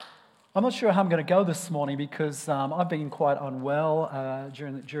I'm not sure how I'm going to go this morning because I've been quite unwell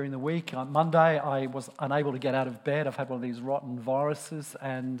during the week. On Monday, I was unable to get out of bed. I've had one of these rotten viruses,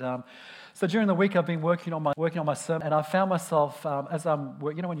 and so during the week, I've been working on my sermon, and I found myself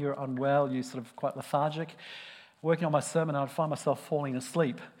when you're unwell, you're sort of quite lethargic. Working on my sermon, I'd find myself falling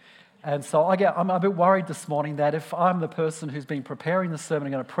asleep. And so I'm a bit worried this morning that if I'm the person who's been preparing the sermon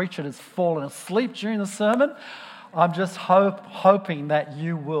and going to preach it has fallen asleep during the sermon, I'm just hoping that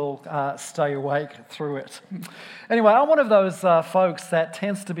you will stay awake through it. Anyway, I'm one of those folks that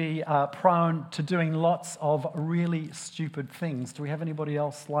tends to be prone to doing lots of really stupid things. Do we have anybody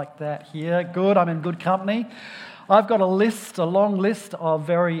else like that here? Good, I'm in good company. I've got a long list of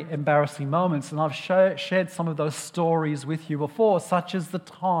very embarrassing moments, and I've shared some of those stories with you before, such as the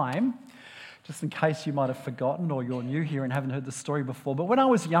time, just in case you might have forgotten or you're new here and haven't heard the story before. But when I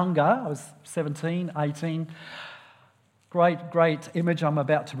was younger, I was 17, 18, great image I'm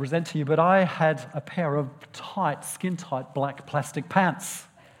about to present to you, but I had a pair of skin-tight black plastic pants.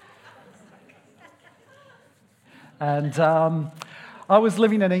 And I was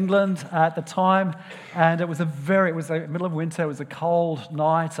living in England at the time, and it was the middle of winter, it was a cold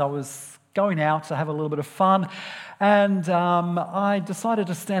night. I was going out to have a little bit of fun, and I decided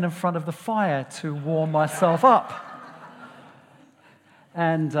to stand in front of the fire to warm myself up.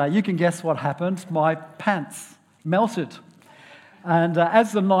 And you can guess what happened. My pants melted. And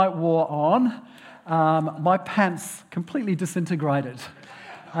as the night wore on, my pants completely disintegrated.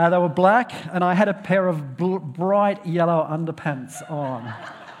 They were black, and I had a pair of bright yellow underpants on.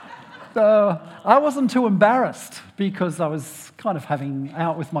 So I wasn't too embarrassed because I was kind of having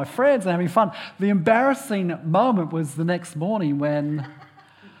out with my friends and having fun. The embarrassing moment was the next morning when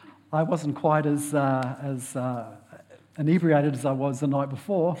I wasn't quite as inebriated as I was the night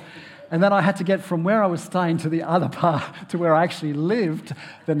before. And then I had to get from where I was staying to the other part, to where I actually lived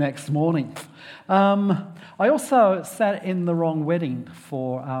the next morning. I also sat in the wrong wedding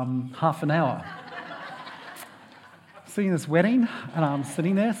for half an hour. Seeing this wedding, and I'm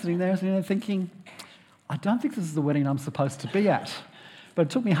sitting there thinking, I don't think this is the wedding I'm supposed to be at. But it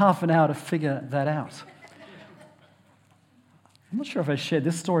took me half an hour to figure that out. I'm not sure if I shared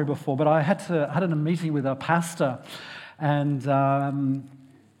this story before, but I had a meeting with a pastor, and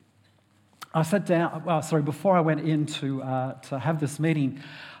I sat down. Before I went in to have this meeting,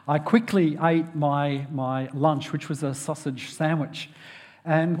 I quickly ate my lunch, which was a sausage sandwich.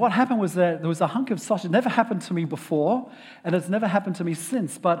 And what happened was that there was a hunk of sausage. It never happened to me before, and it's never happened to me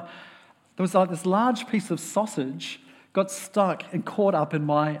since. But there was like this large piece of sausage got stuck and caught up in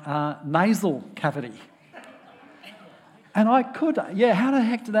my nasal cavity. And how the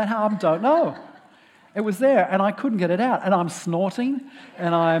heck did that happen? I don't know. It was there, and I couldn't get it out. And I'm snorting,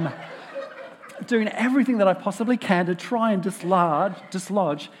 and I'm doing everything that I possibly can to try and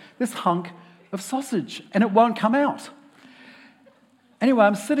dislodge this hunk of sausage, and it won't come out. Anyway,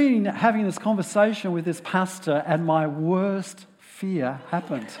 I'm sitting having this conversation with this pastor, and my worst fear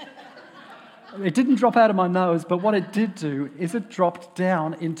happened. It didn't drop out of my nose, but what it did do is it dropped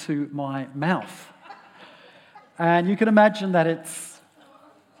down into my mouth. And you can imagine that it's...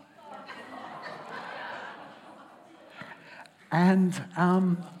 And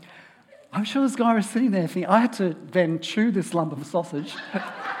I'm sure this guy was sitting there thinking, I had to then chew this lump of sausage.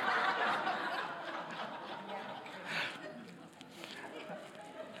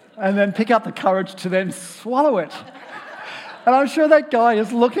 And then pick up the courage to then swallow it. And I'm sure that guy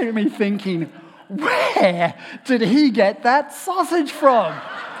is looking at me thinking, where did he get that sausage from?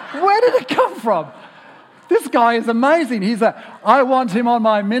 Where did it come from? This guy is amazing. I want him on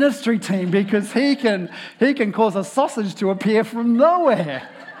my ministry team because he can cause a sausage to appear from nowhere.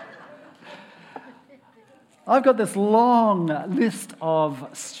 I've got this long list of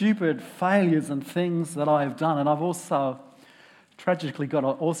stupid failures and things that I've done, and I've also tragically got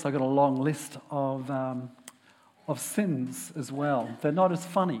a long list of sins as well. They're not as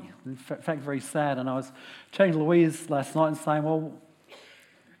funny, in fact very sad. And I was chatting to Louise last night and saying, well,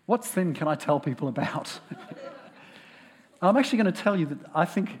 what sin can I tell people about? I'm actually going to tell you that I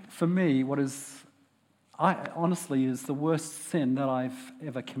think for me honestly is the worst sin that I've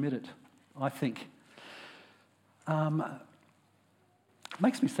ever committed, I think.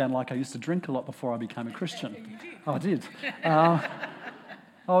 Makes me sound like I used to drink a lot before I became a Christian. Oh, I did. I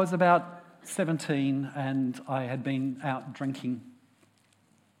was about 17 and I had been out drinking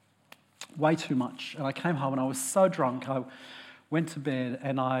way too much. And I came home and I was so drunk, I went to bed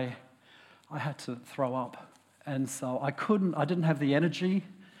and I had to throw up. And so I didn't have the energy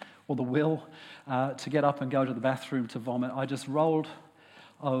or the will to get up and go to the bathroom to vomit. I just rolled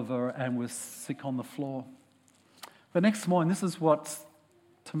over and was sick on the floor. The next morning, this is what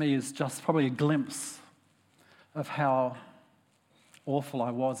to me is just probably a glimpse of how awful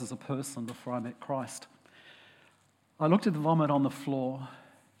I was as a person before I met Christ. I looked at the vomit on the floor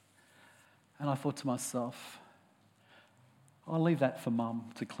and I thought to myself, I'll leave that for Mum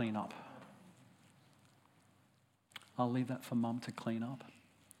to clean up. I'll leave that for Mum to clean up.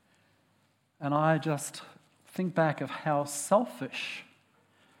 And I just think back of how selfish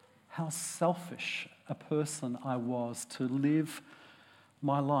a person I was to live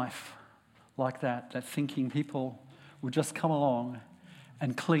my life like that thinking people would just come along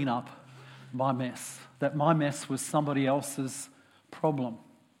and clean up my mess, that my mess was somebody else's problem.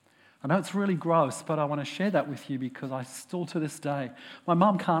 I know it's really gross, but I want to share that with you because I still to this day, my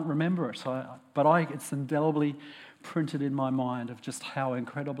mum can't remember it, but it's indelibly printed in my mind of just how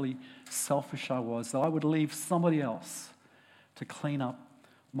incredibly selfish I was, that I would leave somebody else to clean up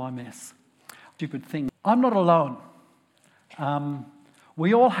my mess. Stupid thing. I'm not alone.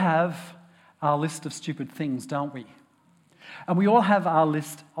 We all have our list of stupid things, don't we? And we all have our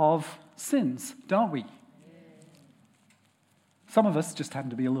list of sins, don't we? Some of us just happen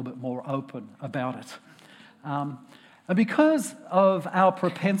to be a little bit more open about it. And because of our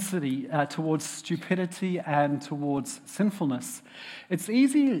propensity towards stupidity and towards sinfulness, it's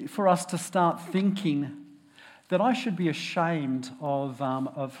easy for us to start thinking that I should be ashamed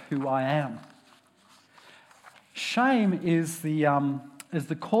of who I am. Shame is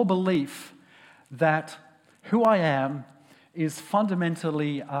the core belief that who I am is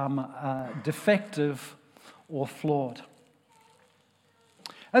fundamentally defective or flawed.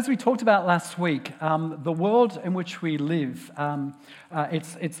 As we talked about last week, the world in which we live,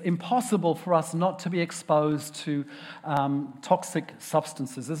 it's impossible for us not to be exposed to toxic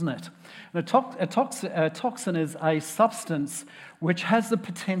substances, isn't it? And a toxin is a substance which has the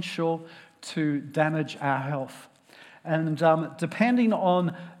potential to damage our health. And depending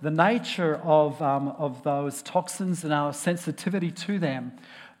on the nature of those toxins and our sensitivity to them,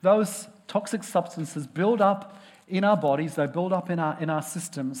 those toxic substances build up in our bodies, they build up in our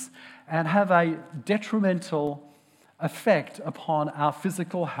systems and have a detrimental effect upon our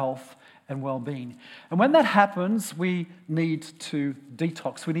physical health and well-being. And when that happens, we need to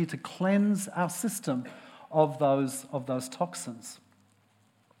detox. We need to cleanse our system of those toxins.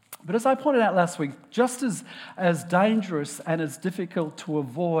 But as I pointed out last week, just as dangerous and as difficult to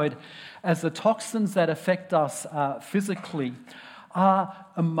avoid as the toxins that affect us physically are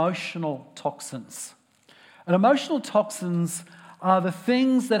emotional toxins. And emotional toxins are the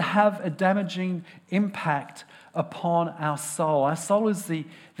things that have a damaging impact upon our soul. Our soul is the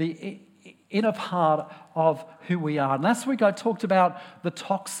inner part of who we are. And last week I talked about the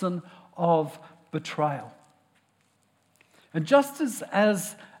toxin of betrayal. And just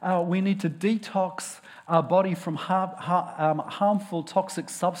as we need to detox our body from harmful toxic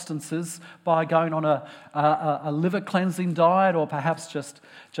substances by going on a liver cleansing diet or perhaps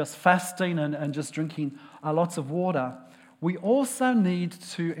just fasting and just drinking lots of water, we also need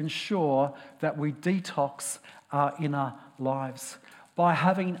to ensure that we detox our inner lives by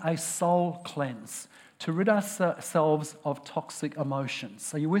having a soul cleanse to rid ourselves of toxic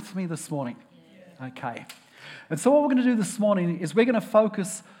emotions. Are you with me this morning? Yeah. Okay. And so what we're going to do this morning is we're going to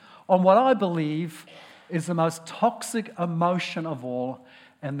focus on what I believe is the most toxic emotion of all,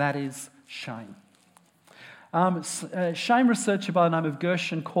 and that is shame. Shame researcher by the name of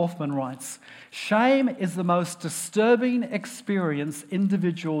Gershon Kaufman writes, "Shame is the most disturbing experience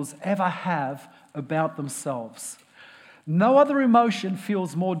individuals ever have about themselves. No other emotion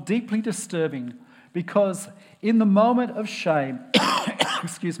feels more deeply disturbing because in the moment of shame,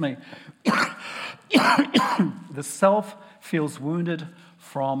 the self feels wounded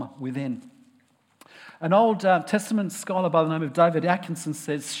from within." An Old Testament scholar by the name of David Atkinson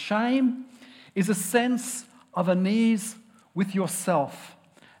says, "Shame is a sense of unease with yourself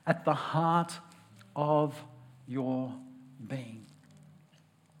at the heart of your being."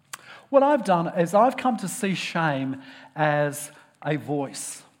 What I've done is I've come to see shame as a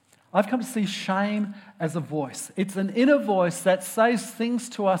voice. I've come to see shame as a voice. It's an inner voice that says things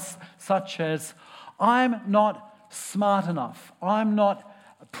to us such as, I'm not smart enough, I'm not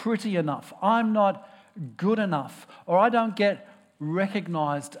pretty enough, I'm not good enough, or I don't get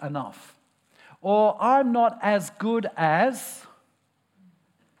recognized enough, or I'm not as good as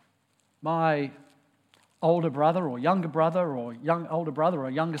my older brother or younger brother or older brother or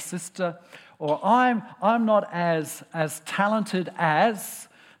younger sister, or I'm not as talented as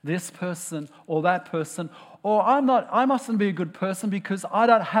this person or that person, or I mustn't be a good person because I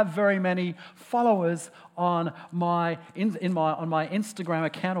don't have very many followers on my Instagram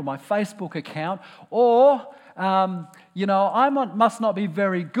account or my Facebook account, or must not be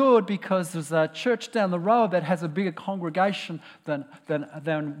very good because there's a church down the road that has a bigger congregation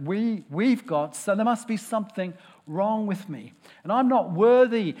than we've got, so there must be something wrong with me. And I'm not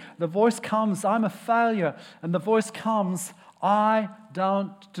worthy. The voice comes, I'm a failure. And the voice comes, I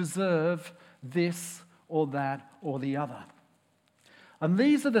don't deserve this or that or the other. And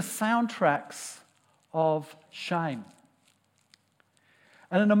these are the soundtracks of shame.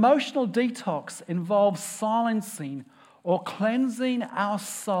 And an emotional detox involves silencing or cleansing our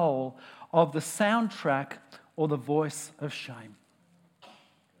soul of the soundtrack or the voice of shame.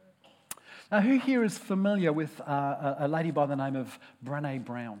 Now, who here is familiar with a lady by the name of Brené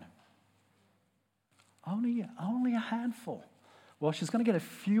Brown? Only a handful. Well, she's going to get a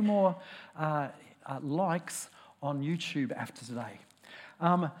few more likes on YouTube after today.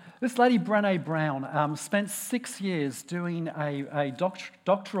 This lady, Brené Brown, spent 6 years doing a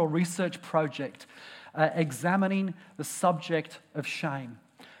doctoral research project examining the subject of shame.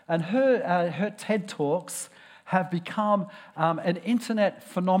 And her TED Talks have become an internet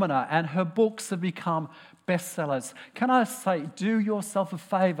phenomena, and her books have become bestsellers. Can I say, do yourself a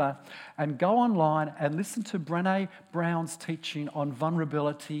favor and go online and listen to Brené Brown's teaching on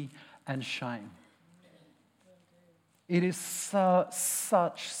vulnerability and shame. It is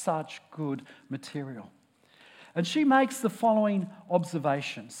such good material. And she makes the following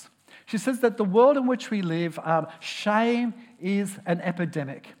observations. She says that the world in which we live, shame is an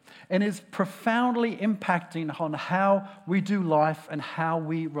epidemic and is profoundly impacting on how we do life and how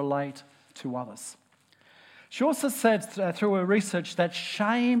we relate to others. She also said through her research that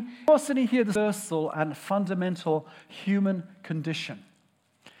shame is sitting here the universal and fundamental human condition.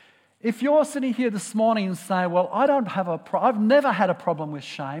 If you're sitting here this morning and say, well, I've never had a problem with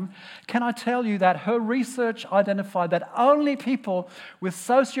shame, can I tell you that her research identified that only people with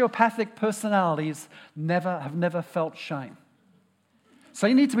sociopathic personalities have never felt shame. So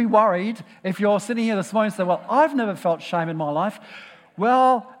you need to be worried if you're sitting here this morning and say, well, I've never felt shame in my life.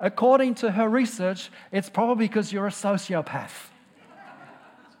 Well, according to her research, it's probably because you're a sociopath.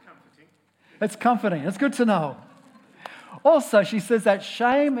 It's comforting. It's good to know. Also, she says that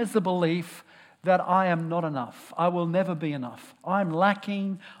shame is the belief that I am not enough. I will never be enough. I'm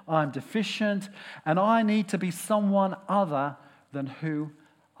lacking, I'm deficient, and I need to be someone other than who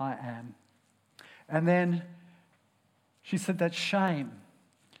I am. And then she said that shame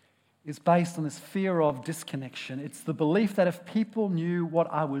is based on this fear of disconnection. It's the belief that if people knew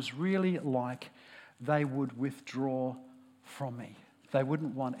what I was really like, they would withdraw from me. They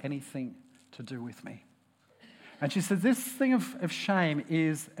wouldn't want anything to do with me. And she says this thing of shame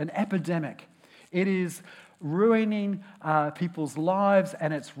is an epidemic. It is ruining people's lives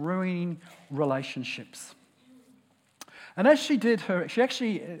and it's ruining relationships. And as she did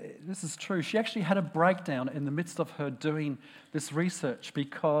this is true, she actually had a breakdown in the midst of her doing this research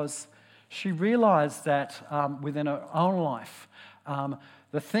because she realized that within her own life,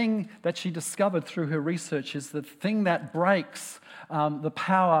 the thing that she discovered through her research is the thing that breaks the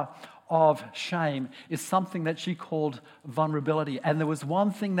power of shame is something that she called vulnerability. And there was one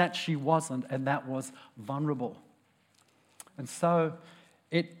thing that she wasn't, and that was vulnerable. And so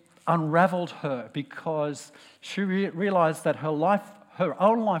it unraveled her because she realized that her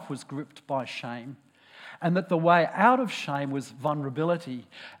own life was gripped by shame, and that the way out of shame was vulnerability,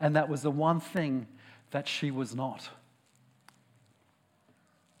 and that was the one thing that she was not.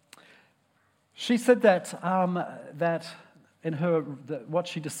 She said that in what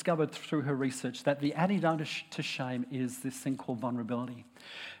she discovered through her research, that the antidote to shame is this thing called vulnerability.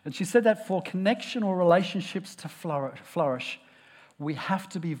 And she said that for connection or relationships to flourish, we have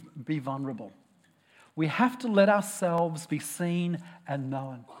to be vulnerable. We have to let ourselves be seen and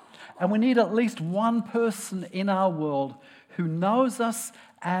known. And we need at least one person in our world who knows us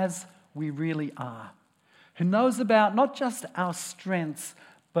as we really are, who knows about not just our strengths,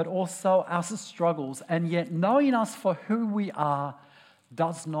 but also our struggles, and yet knowing us for who we are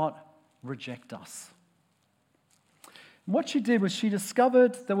does not reject us. What she did was she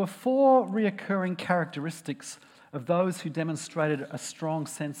discovered there were 4 reoccurring characteristics of those who demonstrated a strong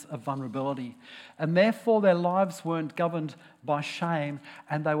sense of vulnerability, and therefore their lives weren't governed by shame,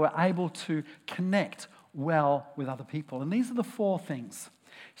 and they were able to connect well with other people. And these are the 4 things.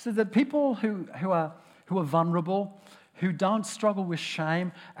 She said that people who are vulnerable, who don't struggle with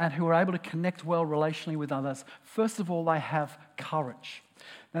shame, and who are able to connect well relationally with others, first of all, they have courage.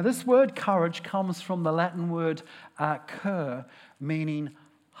 Now, this word courage comes from the Latin word cur, meaning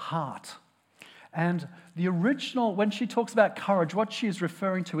heart. And the original, when she talks about courage, what she is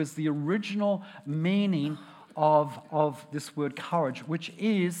referring to is the original meaning of this word courage, which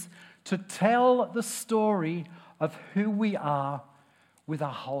is to tell the story of who we are with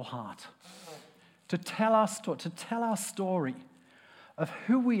our whole heart. To tell our story of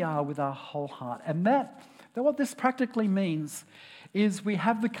who we are with our whole heart. And that what this practically means is we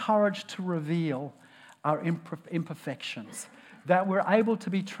have the courage to reveal our imperfections, that we're able to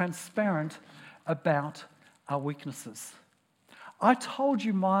be transparent about our weaknesses. I told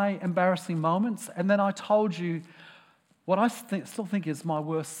you my embarrassing moments, and then I told you what I still think is my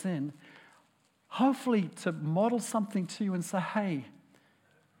worst sin, hopefully to model something to you and say, hey,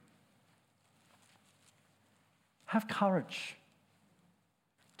 have courage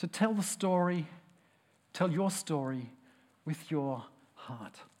to tell the story, tell your story with your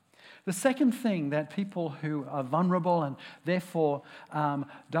heart. The second thing that people who are vulnerable and therefore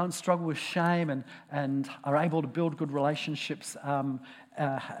don't struggle with shame and are able to build good relationships, the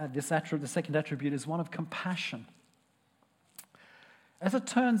second attribute is one of compassion. As it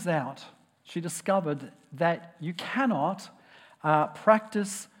turns out, she discovered that you cannot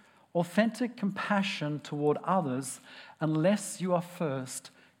practice authentic compassion toward others unless you are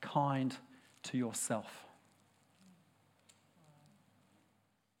first kind to yourself.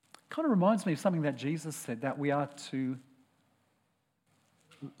 Kind of reminds me of something that Jesus said, that we are to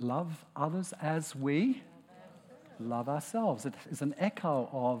love others as we love ourselves. It is an echo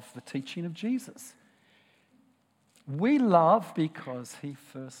of the teaching of Jesus. We love because he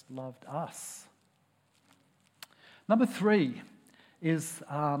first loved us. Number 3 is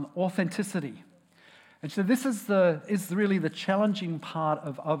authenticity. And so this is really the challenging part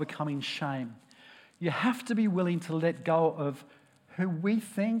of overcoming shame. You have to be willing to let go of who we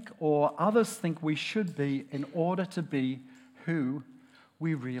think or others think we should be in order to be who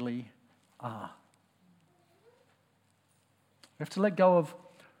we really are. We have to let go of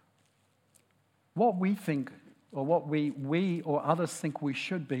what we think or what we or others think we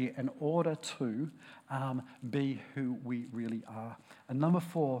should be in order to be who we really are. And number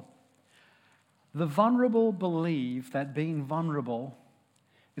 4, the vulnerable believe that being vulnerable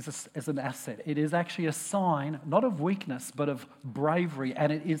is an asset. It is actually a sign, not of weakness, but of bravery,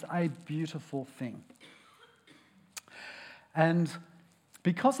 and it is a beautiful thing. And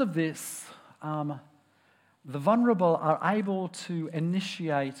because of this, the vulnerable are able to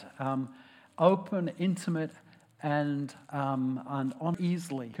initiate open, intimate, and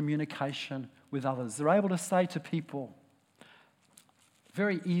easily communication with others. They're able to say to people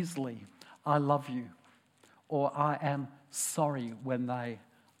very easily, I love you, or I am sorry when they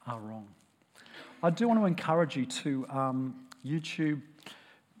are wrong. I do want to encourage you to YouTube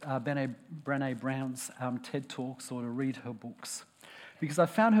Brené Brown's TED Talks or to read her books, because I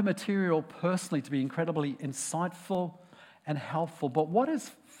found her material personally to be incredibly insightful and helpful. But what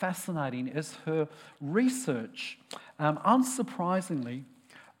is fascinating is her research, unsurprisingly,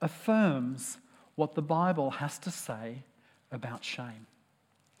 affirms what the Bible has to say about shame.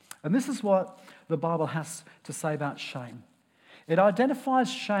 And this is what the Bible has to say about shame. It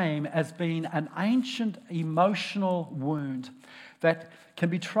identifies shame as being an ancient emotional wound that can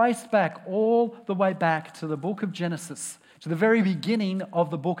be traced back all the way back to the book of Genesis, to the very beginning of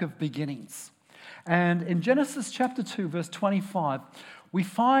the book of beginnings. And in Genesis chapter 2, verse 25, we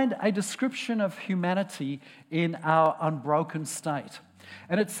find a description of humanity in our unbroken state.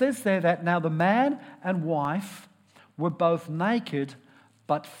 And it says there that now the man and wife were both naked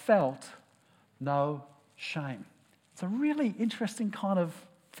but felt no shame. It's a really interesting kind of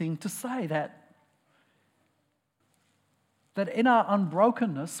thing to say, that in our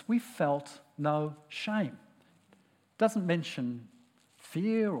unbrokenness we felt no shame. It doesn't mention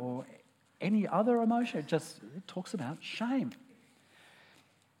fear or any other emotion, it talks about shame.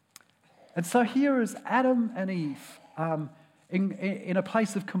 And so here is Adam and Eve in a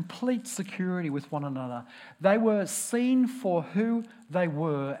place of complete security with one another. They were seen for who they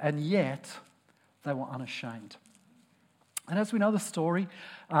were, and yet they were unashamed. And as we know the story,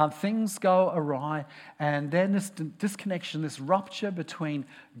 things go awry, and then this disconnection, this rupture between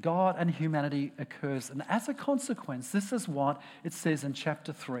God and humanity occurs. And as a consequence, this is what it says in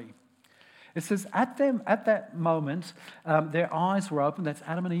chapter 3. It says, at that moment, their eyes were opened. That's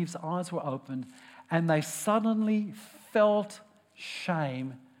Adam and Eve's eyes were opened, and they suddenly felt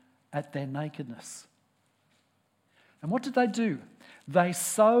shame at their nakedness. And what did they do? They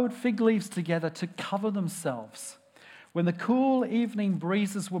sewed fig leaves together to cover themselves. When the cool evening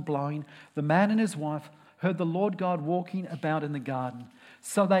breezes were blowing, the man and his wife heard the Lord God walking about in the garden.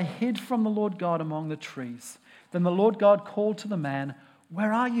 So they hid from the Lord God among the trees. Then the Lord God called to the man,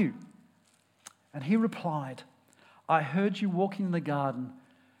 "Where are you?" And he replied, "I heard you walking in the garden,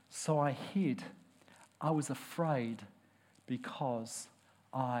 so I hid. I was afraid because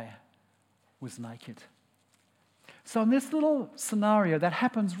I was naked. So in this little scenario that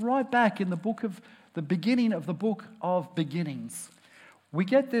happens right back in the beginning of the book of beginnings, we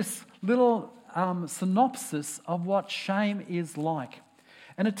get this little synopsis of what shame is like.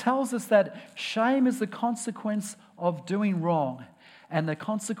 And it tells us that shame is the consequence of doing wrong and the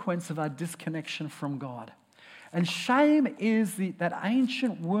consequence of our disconnection from God. And shame is that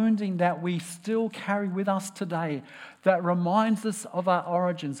ancient wounding that we still carry with us today that reminds us of our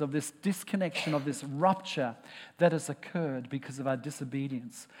origins, of this disconnection, of this rupture that has occurred because of our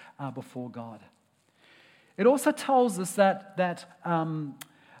disobedience before God. It also tells us that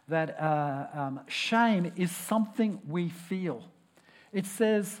shame is something we feel. It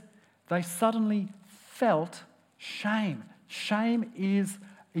says they suddenly felt shame. Shame is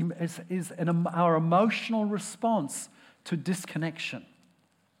our emotional response to disconnection.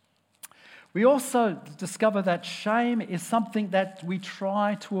 We also discover that shame is something that we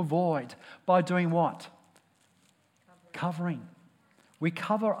try to avoid by doing what? Covering. We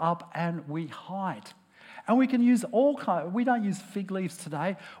cover up and we hide. And we can use we don't use fig leaves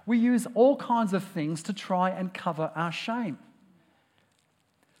today. We use all kinds of things to try and cover our shame.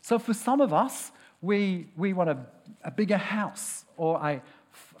 So for some of us, we want a bigger house or a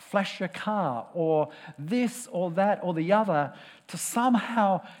flashier car or this or that or the other to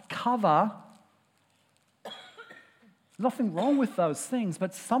somehow cover. Nothing wrong with those things,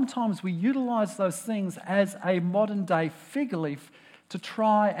 but sometimes we utilize those things as a modern day fig leaf to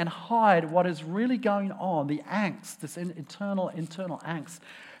try and hide what is really going on, the angst, this internal angst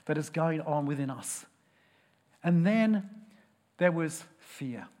that is going on within us. And then there was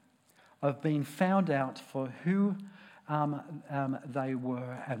fear of being found out for who they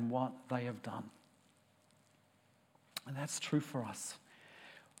were and what they have done. And that's true for us.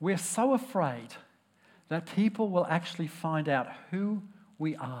 We're so afraid that people will actually find out who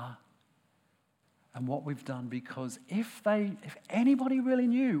we are and what we've done, because if anybody really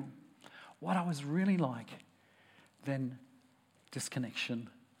knew what I was really like, then disconnection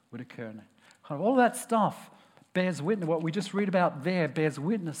would occur. And kind of all that stuff bears witness, what we just read about there bears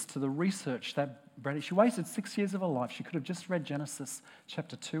witness to the research that she wasted 6 years of her life. She could have just read Genesis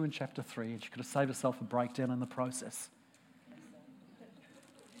chapter 2 and chapter 3, and she could have saved herself a breakdown in the process.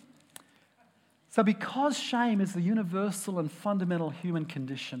 So because shame is the universal and fundamental human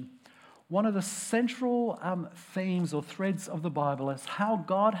condition, one of the central themes or threads of the Bible is how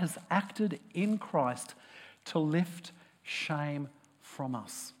God has acted in Christ to lift shame from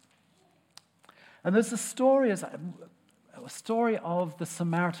us. And there's a story of the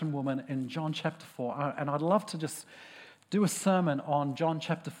Samaritan woman in John chapter 4. And I'd love to just do a sermon on John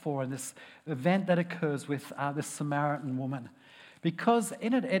chapter 4 and this event that occurs with this Samaritan woman. Because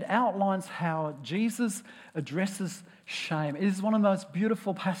in it outlines how Jesus addresses shame. It is one of the most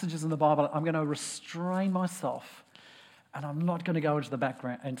beautiful passages in the Bible. I'm going to restrain myself, and I'm not going to go into the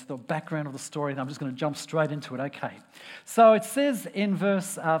background of the story. I'm just going to jump straight into it. Okay. So it says in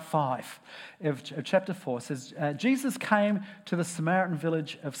verse 5 of chapter 4, it says, Jesus came to the Samaritan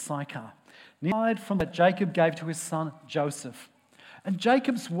village of Sychar, near from that Jacob gave to his son Joseph. And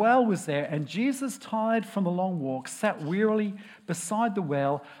Jacob's well was there, and Jesus, tired from the long walk, sat wearily beside the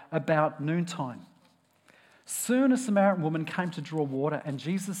well about noontime. Soon a Samaritan woman came to draw water, and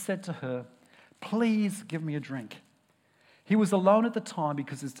Jesus said to her, "Please give me a drink." He was alone at the time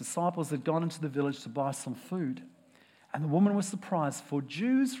because his disciples had gone into the village to buy some food. And the woman was surprised, for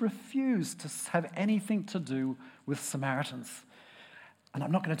Jews refused to have anything to do with Samaritans. And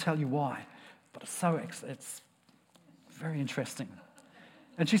I'm not going to tell you why, but it's very interesting.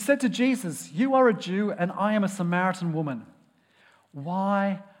 And she said to Jesus, "You are a Jew and I am a Samaritan woman.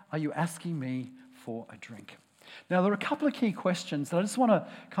 Why are you asking me for a drink?" Now, there are a couple of key questions that I just want to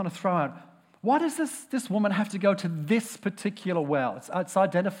kind of throw out. Why does this woman have to go to this particular well? It's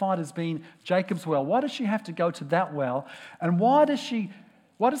identified as being Jacob's well. Why does she have to go to that well? And what does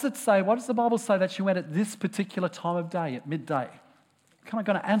the Bible say that she went at this particular time of day, at midday? Kind of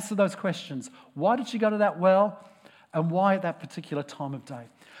going to answer those questions. Why did she go to that well? And why at that particular time of day?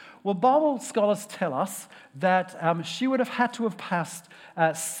 Well, Bible scholars tell us that she would have had to have passed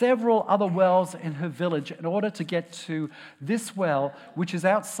several other wells in her village in order to get to this well, which is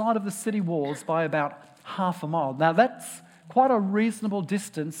outside of the city walls by about half a mile. Now, that's quite a reasonable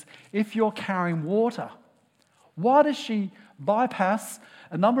distance if you're carrying water. Why does she bypass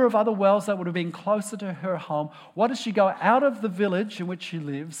a number of other wells that would have been closer to her home? Why does she go out of the village in which she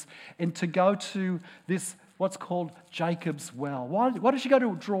lives and to go to this what's called Jacob's well? Why does she go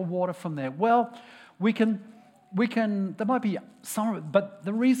to draw water from there? Well, there might be some, but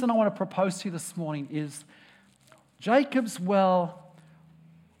the reason I want to propose to you this morning is Jacob's well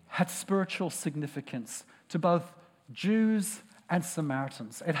had spiritual significance to both Jews and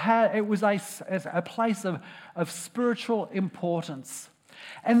Samaritans. It was a place of spiritual importance.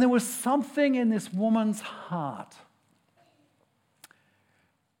 And there was something in this woman's heart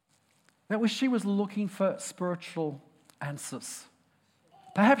that she was looking for spiritual answers.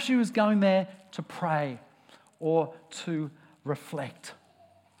 Perhaps she was going there to pray or to reflect.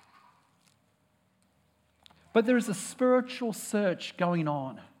 But there is a spiritual search going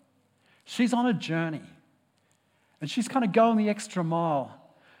on. She's on a journey. And she's kind of going the extra mile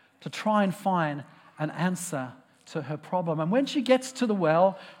to try and find an answer to her problem. And when she gets to the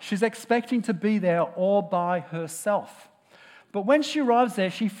well, she's expecting to be there all by herself. But when she arrives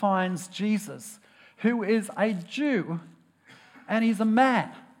there, she finds Jesus, who is a Jew, and he's a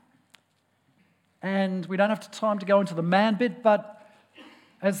man. And we don't have time to go into the man bit, but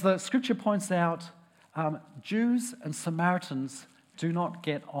as the scripture points out, Jews and Samaritans do not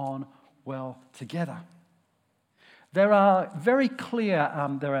get on well together. There are very clear,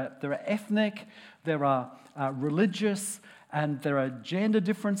 there are ethnic, there are religious, and there are gender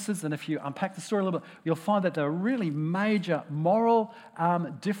differences. And if you unpack the story a little bit, you'll find that there are really major moral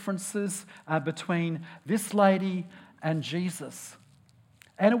differences between this lady and Jesus.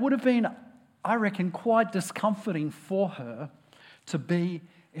 And it would have been, I reckon, quite discomforting for her to be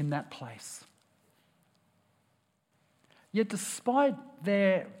in that place. Yet despite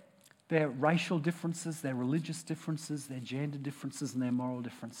their racial differences, their religious differences, their gender differences, and their moral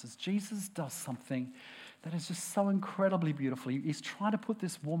differences, Jesus does something that is just so incredibly beautiful. He's trying to put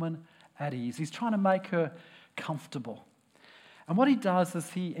this woman at ease. He's trying to make her comfortable. And what he does is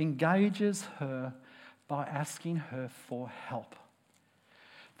he engages her by asking her for help.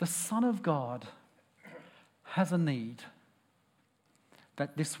 The Son of God has a need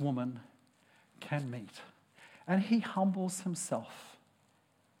that this woman can meet. And he humbles himself.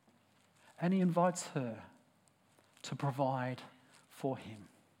 And he invites her to provide for him.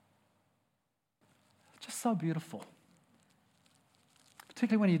 Just so beautiful.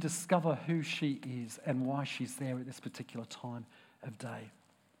 Particularly when you discover who she is and why she's there at this particular time of day.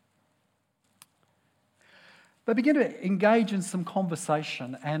 They begin to engage in some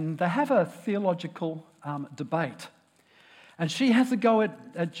conversation, and they have a theological debate. And she has a go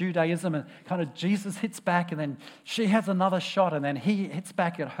at Judaism, and kind of Jesus hits back, and then she has another shot, and then he hits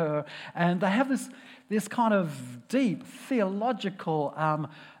back at her. And they have this kind of deep theological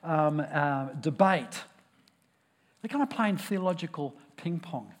debate. They're kind of playing theological ping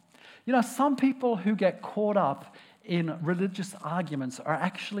pong. You know, some people who get caught up in religious arguments are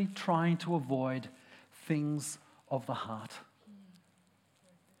actually trying to avoid things of the heart.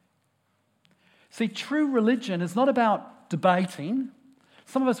 See, true religion is not about debating.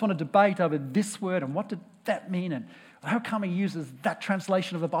 Some of us want to debate over this word and what did that mean and how come he uses that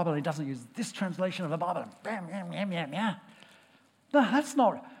translation of the Bible and he doesn't use this translation of the Bible. No, that's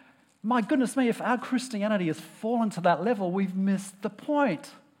not. My goodness me, if our Christianity has fallen to that level, we've missed the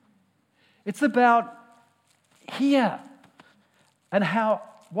point. It's about here and how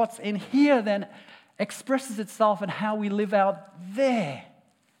what's in here then expresses itself in how we live out there.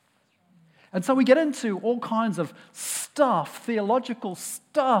 And so we get into all kinds of stuff, theological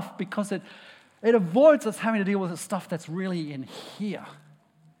stuff, because it avoids us having to deal with the stuff that's really in here.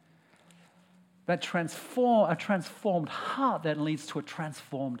 A transformed heart that leads to a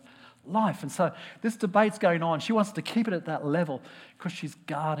transformed life. And so this debate's going on. She wants to keep it at that level because she's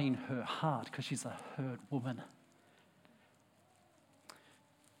guarding her heart, because she's a hurt woman.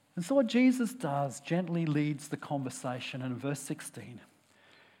 And so what Jesus does gently leads the conversation. And in verse 16,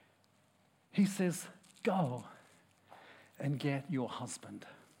 he says, "Go and get your husband."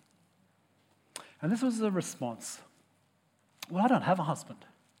 And this was a response. "Well, I don't have a husband."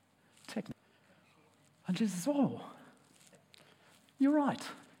 Technically. And Jesus says, "Oh, you're right.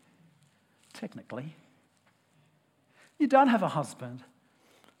 Technically. You don't have a husband,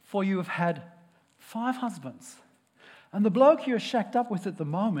 for you have had 5 husbands. And the bloke you're shacked up with at the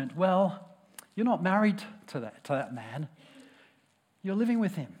moment, well, you're not married to that man. You're living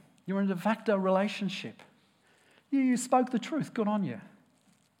with him. You're in a de facto relationship. You spoke the truth. Good on you."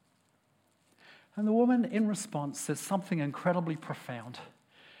 And the woman, in response, says something incredibly profound.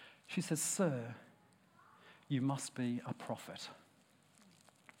 She says, "Sir, you must be a prophet."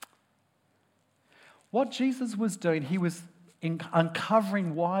 What Jesus was doing, he was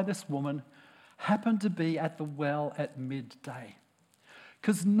uncovering why this woman happened to be at the well at midday.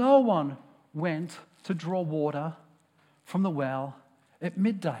 Because no one went to draw water from the well at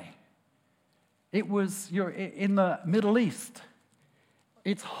midday. You're in the Middle East.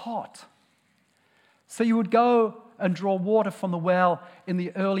 It's hot. So you would go and draw water from the well in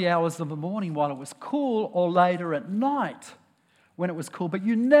the early hours of the morning while it was cool, or later at night when it was cool. But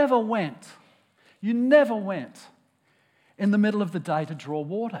you never went in the middle of the day to draw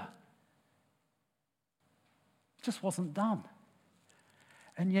water. It just wasn't done.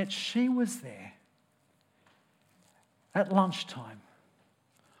 And yet she was there at lunchtime,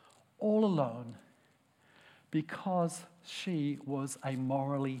 all alone, because she was a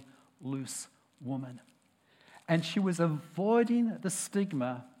morally loose woman. And she was avoiding the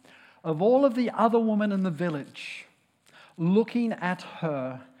stigma of all of the other women in the village looking at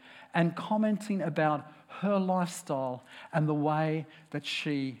her and commenting about her lifestyle and the way that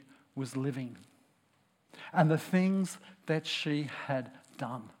she was living and the things that she had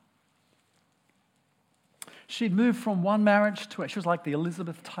done. She'd moved from one marriage to she was like the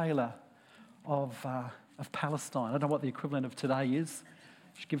Elizabeth Taylor of Palestine. I don't know what the equivalent of today is.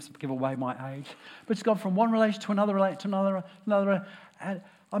 She give away my age. But she's gone from one relation to another. And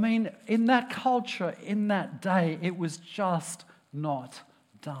I mean, in that culture, in that day, it was just not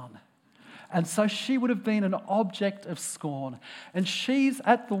done. And so she would have been an object of scorn. And she's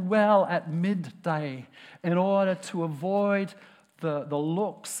at the well at midday in order to avoid the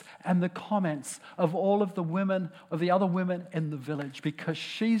looks and the comments of all of the women, of the other women in the village, because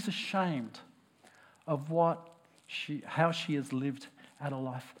she's ashamed of how she has lived out her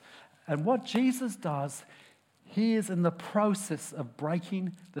life. And what Jesus does, he is in the process of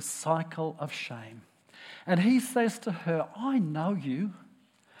breaking the cycle of shame. And he says to her, I know you.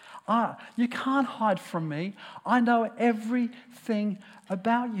 You can't hide from me. I know everything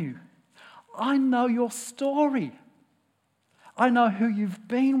about you. I know your story. I know who you've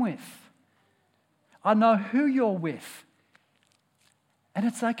been with. I know who you're with. And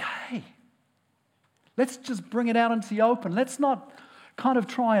it's okay. Let's just bring it out into the open. Let's not kind of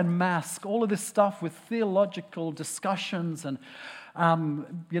try and mask all of this stuff with theological discussions and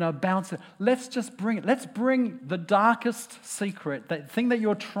bounce it. Let's just bring it. Let's bring the darkest secret, that thing that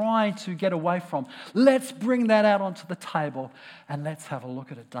you're trying to get away from. Let's bring that out onto the table and let's have a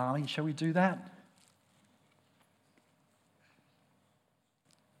look at it, darling. Shall we do that?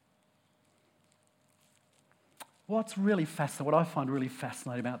 What I find really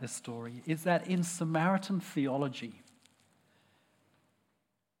fascinating about this story is that in Samaritan theology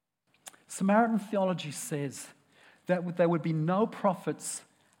says that there would be no prophets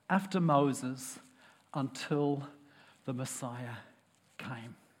after Moses until the Messiah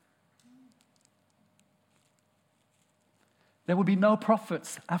came. There would be no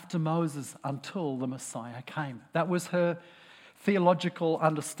prophets after Moses until the Messiah came. That was her theological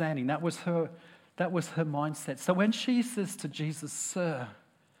understanding. That was her mindset. So when she says to Jesus, Sir,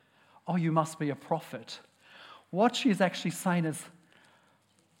 you must be a prophet, what she is actually saying is,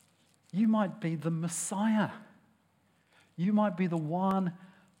 you might be the Messiah. You might be the one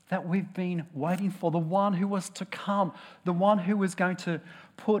that we've been waiting for, the one who was to come, the one who was going to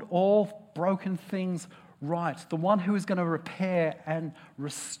put all broken things right, the one who is going to repair and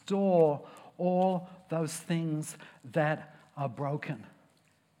restore all those things that are broken.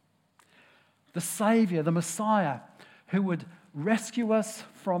 The Savior, the Messiah, who would rescue us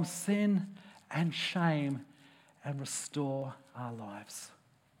from sin and shame and restore our lives.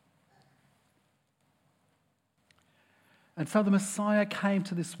 And so the Messiah came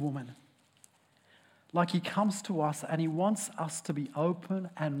to this woman like he comes to us, and he wants us to be open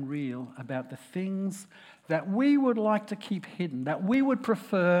and real about the things that we would like to keep hidden, that we would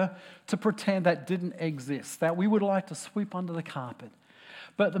prefer to pretend that didn't exist, that we would like to sweep under the carpet.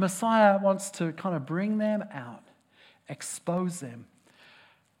 But the Messiah wants to kind of bring them out, expose them,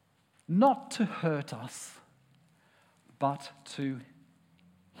 not to hurt us, but to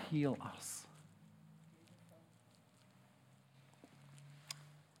heal us.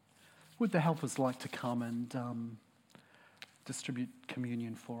 Would the helpers like to come and distribute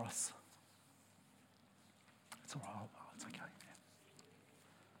communion for us? It's all right. It's okay.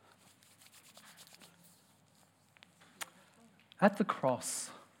 At the cross,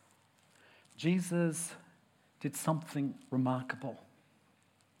 Jesus did something remarkable.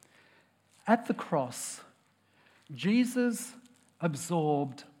 At the cross, Jesus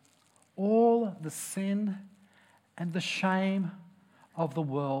absorbed all the sin and the shame of the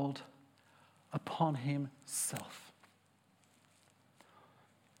world upon himself.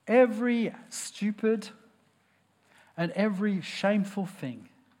 Every stupid and every shameful thing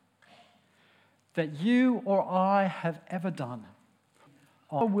that you or I have ever done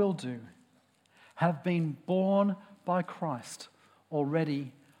or will do have been borne by Christ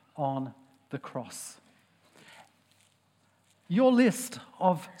already on the cross. Your list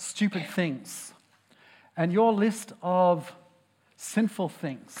of stupid things and your list of sinful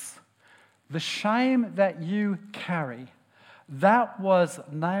things, the shame that you carry, that was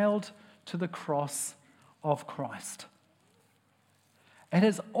nailed to the cross of Christ. It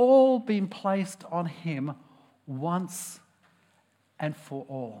has all been placed on him once and for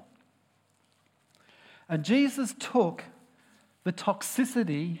all. And Jesus took the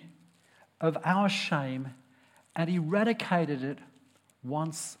toxicity of our shame and eradicated it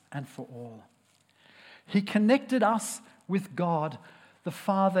once and for all. He connected us with God the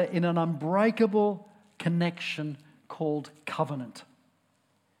Father in an unbreakable connection called covenant.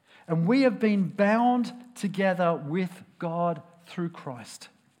 And we have been bound together with God through Christ.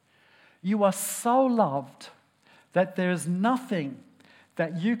 You are so loved that there is nothing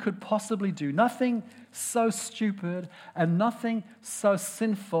that you could possibly do, nothing so stupid and nothing so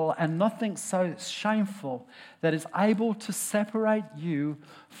sinful and nothing so shameful that is able to separate you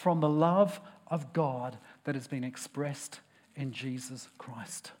from the love of God that has been expressed in Jesus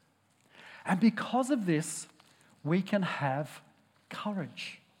Christ. And because of this, we can have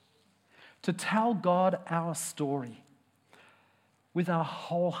courage to tell God our story with our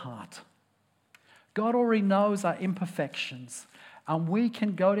whole heart. God already knows our imperfections, and we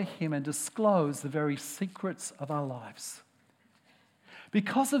can go to him and disclose the very secrets of our lives.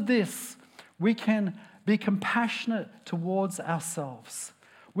 Because of this, we can be compassionate towards ourselves.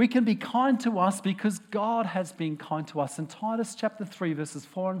 We can be kind to us because God has been kind to us. In Titus chapter 3, verses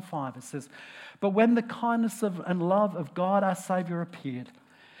 4 and 5, it says, "But when the kindness and love of God our Saviour appeared,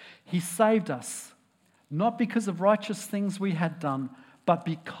 he saved us, not because of righteous things we had done, but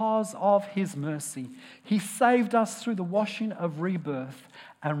because of his mercy. He saved us through the washing of rebirth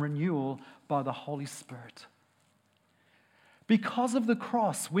and renewal by the Holy Spirit." Because of the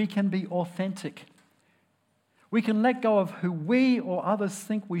cross, we can be authentic. We can let go of who we or others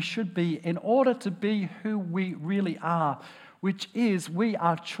think we should be in order to be who we really are, which is we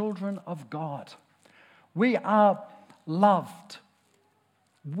are children of God. We are loved.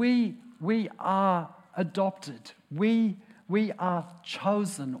 We are adopted. We are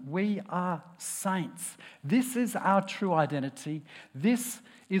chosen. We are saints. This is our true identity. This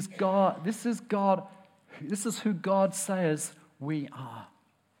is God. This is God. This is who God says we are.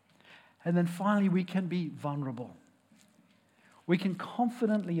 And then finally, we can be vulnerable. We can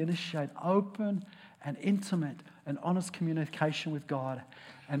confidently initiate open and intimate and honest communication with God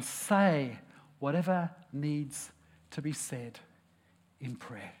and say whatever needs to be said in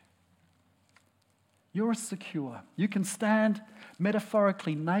prayer. You're secure. You can stand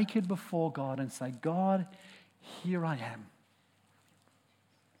metaphorically naked before God and say, "God, here I am."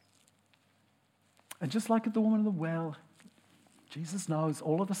 And just like at the woman at the well, Jesus knows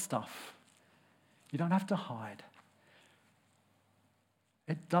all of the stuff. You don't have to hide.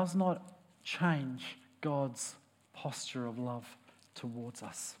 It does not change God's posture of love towards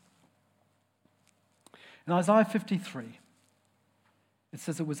us. In Isaiah 53, it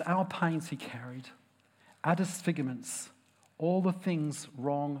says it was our pains he carried, our disfigurements, all the things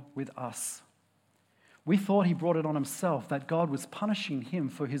wrong with us. We thought he brought it on himself, that God was punishing him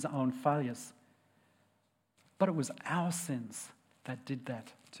for his own failures. But it was our sins that did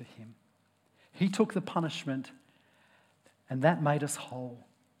that to him. He took the punishment, and that made us whole.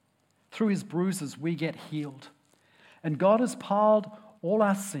 Through his bruises, we get healed. And God has piled all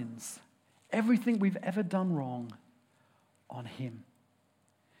our sins, everything we've ever done wrong, on him.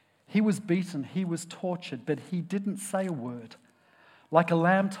 He was beaten, he was tortured, but he didn't say a word. Like a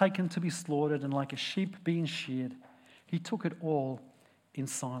lamb taken to be slaughtered and like a sheep being sheared, he took it all in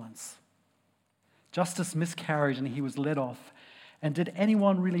silence. Justice miscarried and he was led off. And did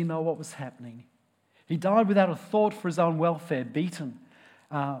anyone really know what was happening? He died without a thought for his own welfare, beaten,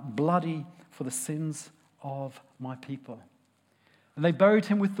 bloody for the sins of my people. And they buried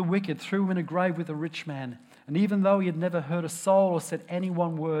him with the wicked, threw him in a grave with a rich man. And even though he had never heard a soul or said any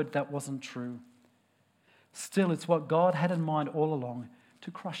one word that wasn't true, still it's what God had in mind all along,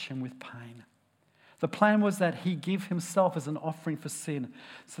 to crush him with pain. The plan was that he give himself as an offering for sin,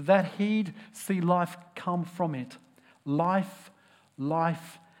 so that he'd see life come from it. Life,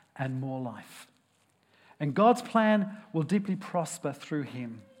 and more life. And God's plan will deeply prosper through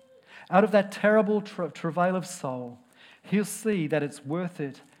him. Out of that terrible travail of soul, he'll see that it's worth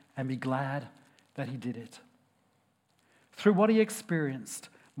it and be glad that he did it. Through what he experienced,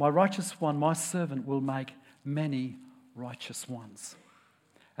 my righteous one, my servant, will make many righteous ones,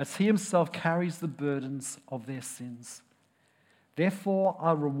 as he himself carries the burdens of their sins. Therefore,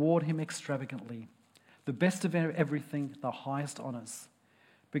 I reward him extravagantly, the best of everything, the highest honors,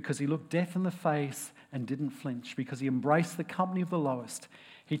 because he looked death in the face and didn't flinch, because he embraced the company of the lowest.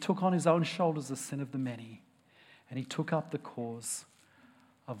 He took on his own shoulders the sin of the many, and he took up the cause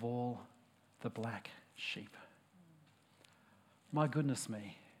of all the black sheep. My goodness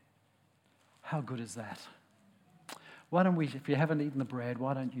me, how good is that? Why don't we, if you haven't eaten the bread,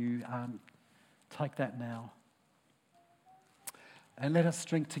 why don't you take that now? And let us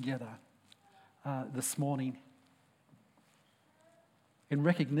drink together this morning in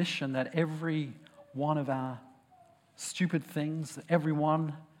recognition that every one of our stupid things, every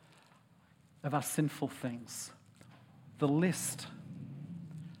one of our sinful things, the list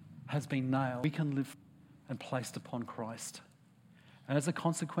has been nailed. We can live and placed upon Christ. And as a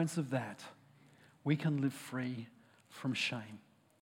consequence of that, we can live free from shame.